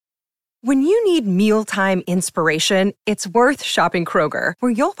When you need mealtime inspiration, it's worth shopping Kroger,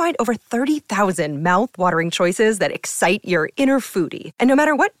 where you'll find over 30,000 mouth-watering choices that excite your inner foodie. And no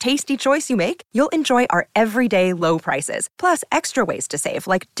matter what tasty choice you make, you'll enjoy our everyday low prices, plus extra ways to save,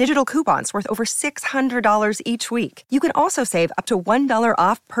 like digital coupons worth over $600 each week. You can also save up to $1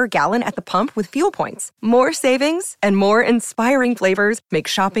 off per gallon at the pump with fuel points. More savings and more inspiring flavors make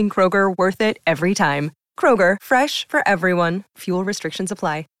shopping Kroger worth it every time. Kroger, fresh for everyone. Fuel restrictions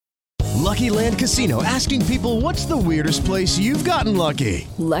apply. Lucky Land Casino, asking people, what's the weirdest place you've gotten lucky?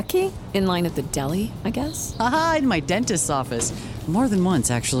 Lucky? In line at the deli, I guess? Aha, in my dentist's office. More than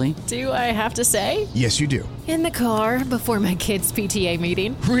once, actually. Do I have to say? Yes, you do. In the car before my kids' PTA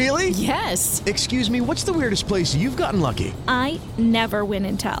meeting. Really? Yes. Excuse me, what's the weirdest place you've gotten lucky? I never win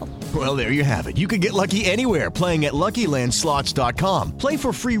and tell. Well, there you have it. You can get lucky anywhere, playing at LuckyLandSlots.com. Play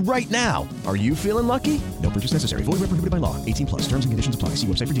for free right now. Are you feeling lucky? No purchase necessary. Void where prohibited by law. 18+. Terms and conditions apply. See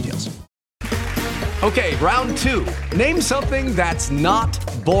website for details. Okay, round two. Name something that's not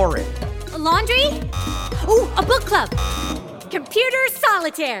boring. A laundry? Ooh, a book club. Computer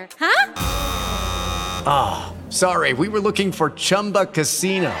solitaire, huh? Ah, sorry, we were looking for Chumba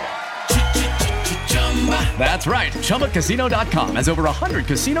Casino. That's right, ChumbaCasino.com has over 100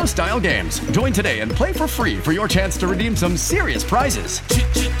 casino-style games. Join today and play for free for your chance to redeem some serious prizes.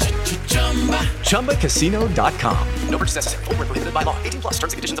 ChumbaCasino.com. No purchase necessary. Void where prohibited by law. 18+. Terms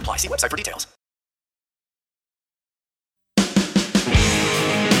and conditions apply. See website for details.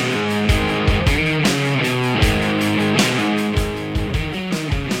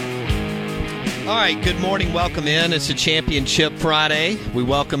 All right, good morning. Welcome in. It's a Championship Friday. We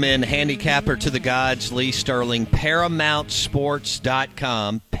welcome in handicapper to the gods, Lee Sterling,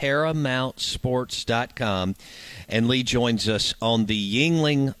 ParamountSports.com, ParamountSports.com. And Lee joins us on the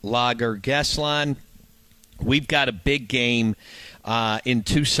Yuengling Lager guest line. We've got a big game in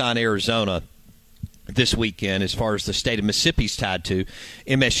Tucson, Arizona this weekend as far as the state of Mississippi's tied to.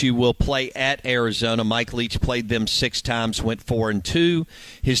 MSU will play at Arizona. Mike Leach played them 6 times, went 4-2.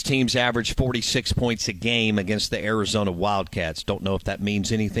 His team's averaged 46 points a game against the Arizona Wildcats. Don't know if that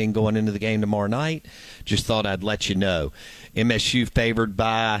means anything going into the game tomorrow night. Just thought I'd let you know. MSU favored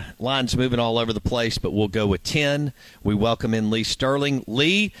by lines moving all over the place, but we'll go with 10. We welcome in Lee Sterling.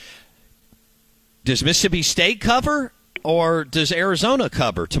 Lee, does Mississippi State cover or does Arizona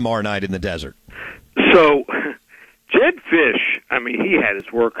cover tomorrow night in the desert? So, Jed Fish, I mean, he had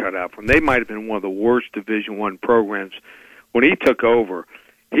his work cut out for him. They might have been one of the worst Division I programs when he took over.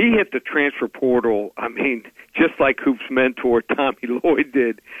 He hit the transfer portal, I mean, just like Hoop's mentor, Tommy Lloyd,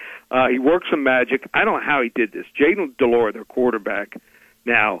 did. He worked some magic. I don't know how he did this. Jaden Delore, their quarterback.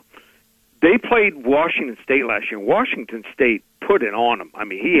 Now, they played Washington State last year, and Washington State put it on him. I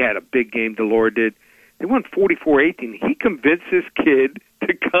mean, he had a big game, Delore did. They won 44-18. He convinced this kid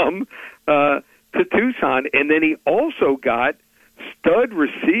to come to Tucson, and then he also got stud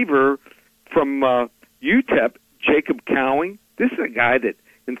receiver from UTEP, Jacob Cowing. This is a guy that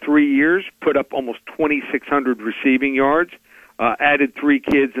in 3 years put up almost 2,600 receiving yards, added 3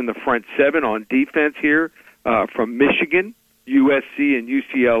 kids in the front 7 on defense here from Michigan, USC, and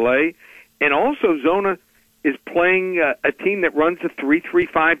UCLA. And also Zona is playing a team that runs a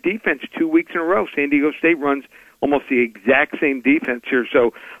 3-3-5 defense 2 weeks in a row. San Diego State runs almost the exact same defense here.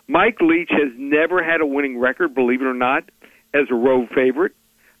 So Mike Leach has never had a winning record, believe it or not, as a road favorite.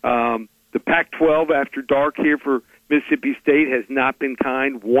 The Pac-12 after dark here for Mississippi State has not been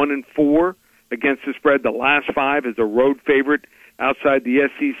kind. 1-4 against the spread. The last 5 is a road favorite outside the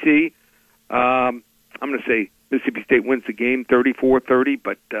SEC. I'm going to say Mississippi State wins the game 34-30,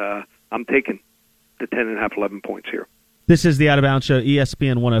 but I'm taking the 10.5, 11 points here. This is the Out of Bounds Show,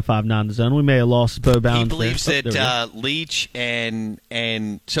 ESPN 105.9 The Zone. We may have lost Bo Bounds. He believes that Leach and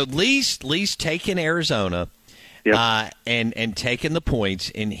so Lee's taken Arizona, yep. and taken the points,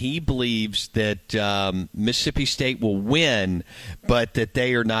 and he believes that Mississippi State will win, but that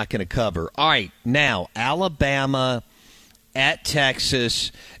they are not going to cover. All right, now Alabama at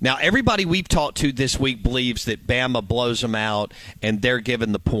Texas. Now everybody we've talked to this week believes that Bama blows them out, and they're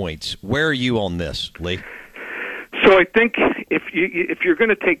given the points. Where are you on this, Lee? So I think if you're going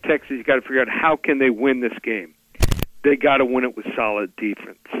to take Texas, you got to figure out how can they win this game. They got to win it with solid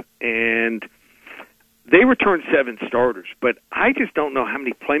defense, and they returned 7 starters, but I just don't know how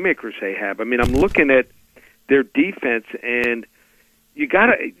many playmakers they have. I mean, I'm looking at their defense, and you got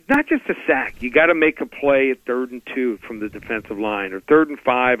to not just a sack. You got to make a play at 3rd and 2 from the defensive line, or 3rd and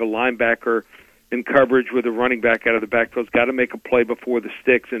 5, a linebacker in coverage with a running back out of the backfield's got to make a play before the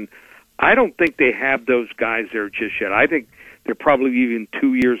sticks, and I don't think they have those guys there just yet. I think they're probably even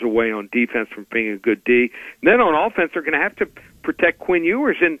 2 years away on defense from being a good D. And then on offense, they're going to have to protect Quinn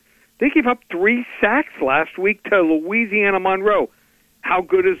Ewers. And They gave up 3 sacks last week to Louisiana Monroe. How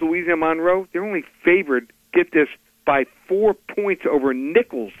good is Louisiana Monroe? They're only favored, get this, by 4 points over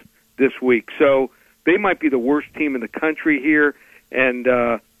Nichols this week. So they might be the worst team in the country here. And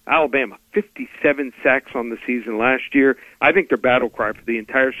Alabama, 57 sacks on the season last year. I think their battle cry for the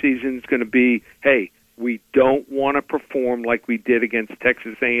entire season is going to be, hey, we don't want to perform like we did against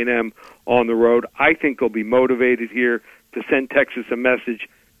Texas A&M on the road. I think they'll be motivated here to send Texas a message.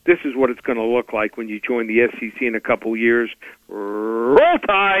 This is what it's going to look like when you join the SEC in a couple years. Roll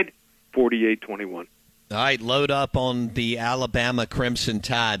Tide, 48-21. All right, load up on the Alabama Crimson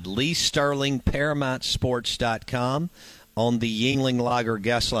Tide. Lee Sterling, ParamountSports.com on the Yuengling Lager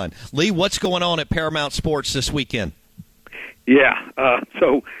guest line. Lee, what's going on at Paramount Sports this weekend? Yeah,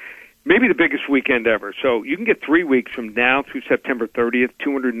 so maybe the biggest weekend ever. So you can get 3 weeks from now through September 30th,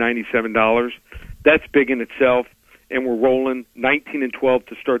 $297. That's big in itself. And we're rolling 19-12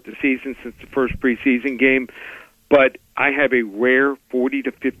 to start the season since the first preseason game. But I have a rare 40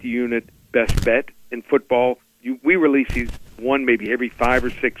 to 50 unit best bet in football. We release these one maybe every 5 or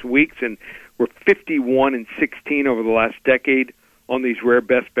 6 weeks, and we're 51-16 over the last decade on these rare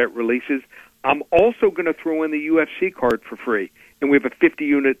best bet releases. I'm also going to throw in the UFC card for free, and we have a 50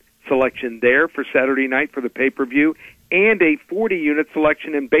 unit selection there for Saturday night for the pay-per-view, and a 40 unit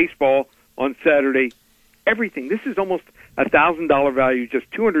selection in baseball on Saturday. Everything. This is almost $1,000 value, just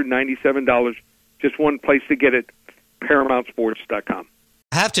 $297. Just one place to get it, ParamountSports.com.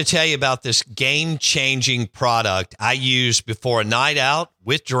 I have to tell you about this game-changing product I use before a night out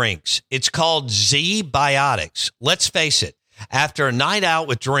with drinks. It's called Z-Biotics. Let's face it, after a night out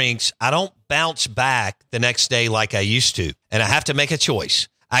with drinks, I don't bounce back the next day like I used to, and I have to make a choice.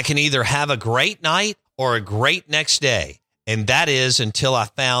 I can either have a great night or a great next day, and that is until I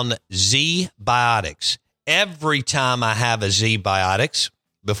found Z-Biotics. Every time I have a Z-Biotics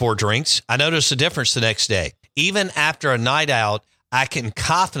before drinks, I notice a difference the next day. Even after a night out, I can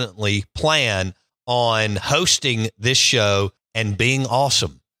confidently plan on hosting this show and being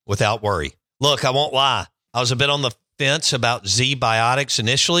awesome without worry. Look, I won't lie. I was a bit on the fence about Z-Biotics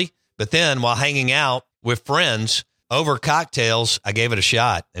initially, but then while hanging out with friends over cocktails, I gave it a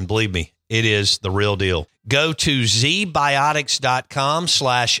shot. And believe me, it is the real deal. Go to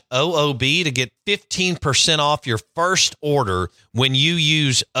zbiotics.com/OOB to get 15% off your first order when you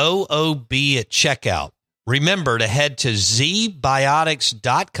use OOB at checkout. Remember to head to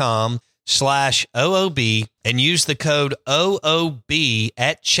zbiotics.com/OOB and use the code OOB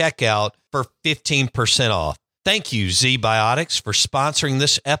at checkout for 15% off. Thank you, Z-Biotics, for sponsoring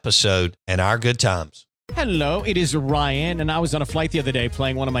this episode and our good times. Hello, it is Ryan, and I was on a flight the other day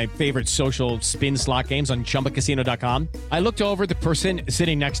playing one of my favorite social spin slot games on ChumbaCasino.com. I looked over at the person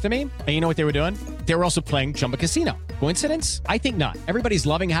sitting next to me, and you know what they were doing? They were also playing Chumba Casino. Coincidence? I think not. Everybody's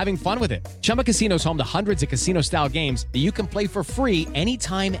loving having fun with it. Chumba Casino is home to hundreds of casino-style games that you can play for free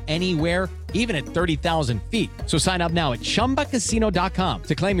anytime, anywhere, even at 30,000 feet. So sign up now at ChumbaCasino.com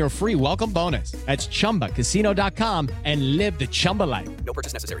to claim your free welcome bonus. That's ChumbaCasino.com and live the Chumba life. No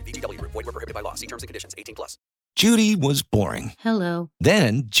purchase necessary. VGW. Void where prohibited by law. See terms and conditions. 18+. Judy was boring. Hello.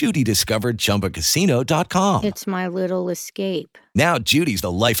 Then Judy discovered ChumbaCasino.com. It's my little escape. Now Judy's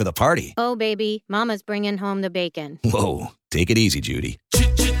the life of the party. Oh, baby, mama's bringing home the bacon. Whoa, take it easy, Judy.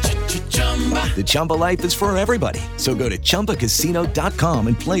 The Chumba life is for everybody. So go to ChumbaCasino.com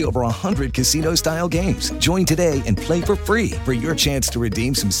and play over 100 casino-style games. Join today and play for free for your chance to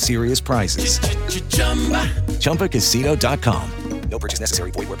redeem some serious prizes. ChumbaCasino.com. No purchase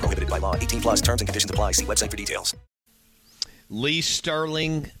necessary. Void where prohibited by law. 18+. Terms and conditions apply. See website for details. Lee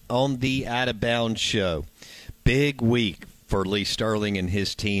Sterling on the Out of Bounds show. Big week for Lee Sterling and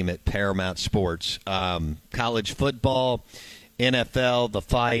his team at Paramount Sports. College football, NFL, the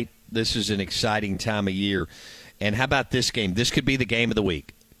fight. This is an exciting time of year. And how about this game? This could be the game of the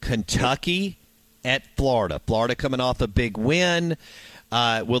week. Kentucky at Florida. Florida coming off a big win.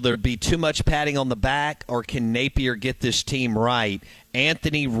 Will there be too much patting on the back, or can Napier get this team right?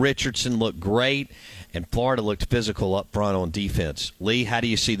 Anthony Richardson looked great, and Florida looked physical up front on defense. Lee, how do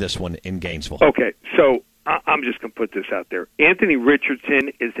you see this one in Gainesville? Okay, so I'm just going to put this out there. Anthony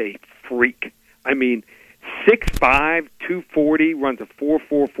Richardson is a freak. I mean, 6'5", 240, runs a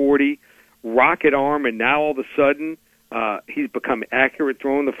 4.40, rocket arm, and now all of a sudden he's become accurate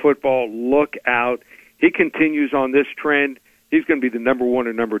throwing the football. Look out. He continues on this trend. He's going to be the number 1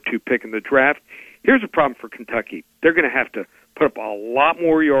 or number 2 pick in the draft. Here's a problem for Kentucky. They're going to have to put up a lot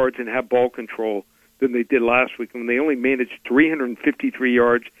more yards and have ball control than they did last week when they only managed 353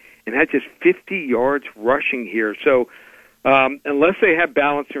 yards and had just 50 yards rushing here. So unless they have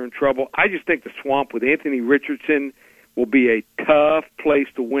balance, they're in trouble. I just think the swamp with Anthony Richardson, will be a tough place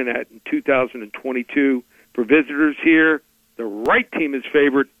to win at in 2022. For visitors here, the right team is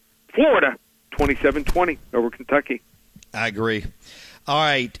favored. Florida, 27-20 over Kentucky. I agree. All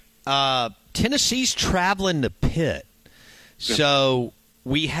right. Tennessee's traveling to Pitt. So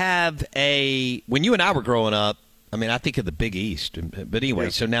we have when you and I were growing up, I mean, I think of the Big East. But anyway,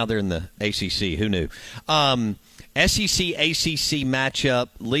 so now they're in the ACC. Who knew? SEC-ACC matchup,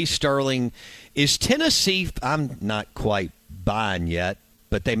 Lee Sterling. Is Tennessee – I'm not quite buying yet,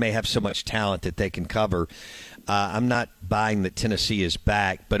 but they may have so much talent that they can cover. I'm not buying that Tennessee is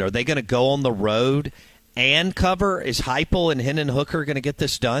back, but are they going to go on the road and cover? Is Heupel and Hendon Hooker going to get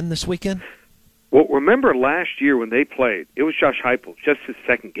this done this weekend? Well, remember last year when they played, it was Josh Heupel, just his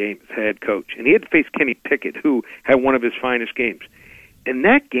second game as head coach, and he had to face Kenny Pickett, who had one of his finest games. In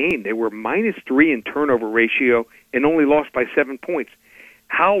that game, they were -3 in turnover ratio and only lost by 7 points.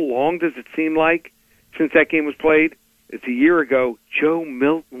 How long does it seem like since that game was played? It's a year ago. Joe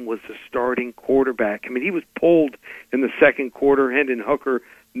Milton was the starting quarterback. I mean, he was pulled in the second quarter. Hendon Hooker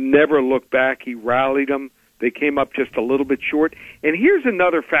never looked back. He rallied them. They came up just a little bit short. And here's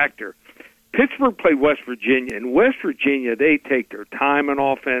another factor. Pittsburgh played West Virginia. In West Virginia, they take their time on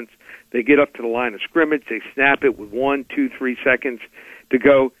offense. They get up to the line of scrimmage. They snap it with 1, 2, 3 seconds to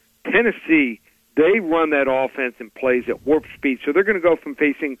go. Tennessee, they run that offense and plays at warp speed. So they're going to go from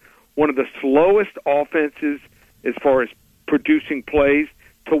facing one of the slowest offenses as far as producing plays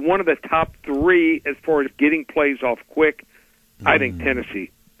to one of the top 3 as far as getting plays off quick. I think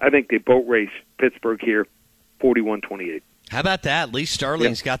Tennessee. I think they boat race Pittsburgh here, 41-28. How about that? Lee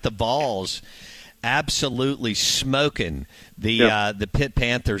Sterling's got the balls absolutely smoking the Pitt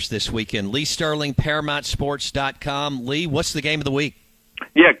Panthers this weekend. Lee Sterling, ParamountSports.com. Lee, what's the game of the week?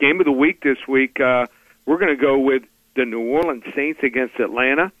 Yeah, game of the week this week. We're going to go with the New Orleans Saints against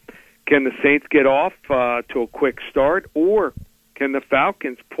Atlanta. Can the Saints get off to a quick start, or can the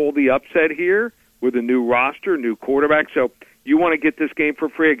Falcons pull the upset here with a new roster, new quarterback? So you want to get this game for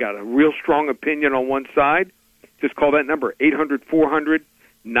free. I got a real strong opinion on one side. Just call that number,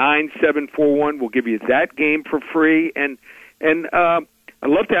 800-400-9741. We'll give you that game for free. And I'd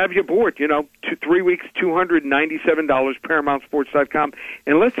love to have you aboard. 3 weeks, $297, ParamountSports.com.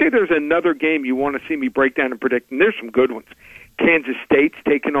 And let's say there's another game you want to see me break down and predict, and there's some good ones. Kansas State's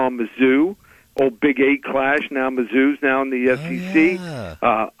taking on Mizzou. Old Big 8 clash. Now Mizzou's now in the SEC.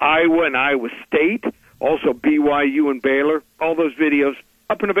 Iowa and Iowa State. Also BYU and Baylor. All those videos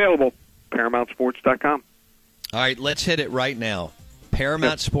up and available, ParamountSports.com. All right, let's hit it right now.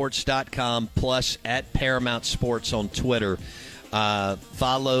 ParamountSports.com plus at Paramount Sports on Twitter.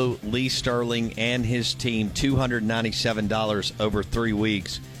 Follow Lee Sterling and his team. $297 over 3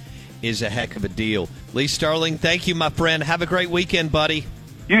 weeks is a heck of a deal. Lee Sterling, thank you, my friend. Have a great weekend, buddy.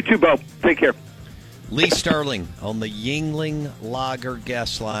 You too, Bo. Take care. Lee Sterling on the Yuengling Lager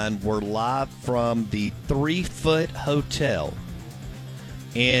guest line. We're live from the 3-Foot Hotel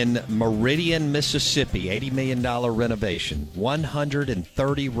in Meridian, Mississippi. $80 million renovation,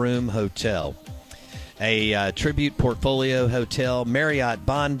 130-room hotel. A Tribute Portfolio Hotel, Marriott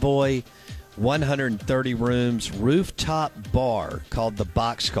Bonvoy, 130 rooms, rooftop bar called the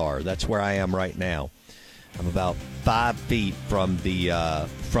Boxcar. That's where I am right now. I'm about 5 feet from the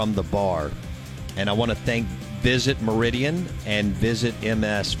bar. And I want to thank Visit Meridian and Visit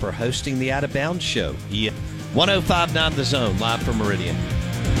MS for hosting the Out of Bounds show. 105.9 The Zone, live from Meridian.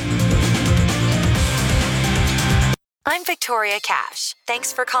 I'm Victoria Cash.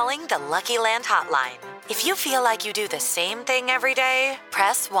 Thanks for calling the Lucky Land Hotline. If you feel like you do the same thing every day,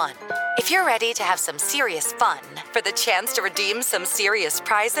 press 1. If you're ready to have some serious fun for the chance to redeem some serious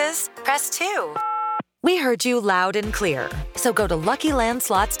prizes, press 2. We heard you loud and clear. So go to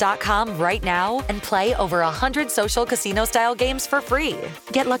LuckyLandSlots.com right now and play over 100 social casino-style games for free.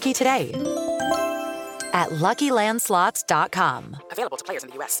 Get lucky today at LuckyLandSlots.com. Available to players in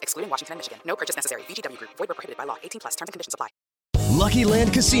the U.S., excluding Washington and Michigan. No purchase necessary. VGW Group. Void where prohibited by law. 18+. Terms and conditions apply. Lucky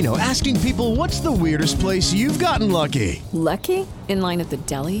Land Casino, asking people, what's the weirdest place you've gotten lucky? Lucky? In line at the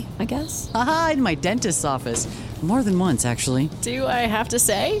deli, I guess? Aha, in my dentist's office. More than once, actually. Do I have to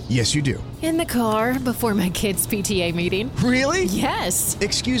say? Yes, you do. In the car before my kids' PTA meeting. Really? Yes.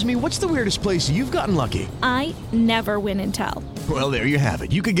 Excuse me, what's the weirdest place you've gotten lucky? I never win and tell. Well, there you have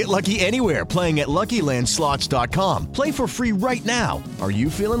it. You can get lucky anywhere, playing at LuckyLandSlots.com. Play for free right now. Are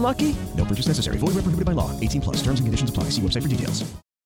you feeling lucky? No purchase necessary. Void where prohibited by law. 18+. Terms and conditions apply. See website for details.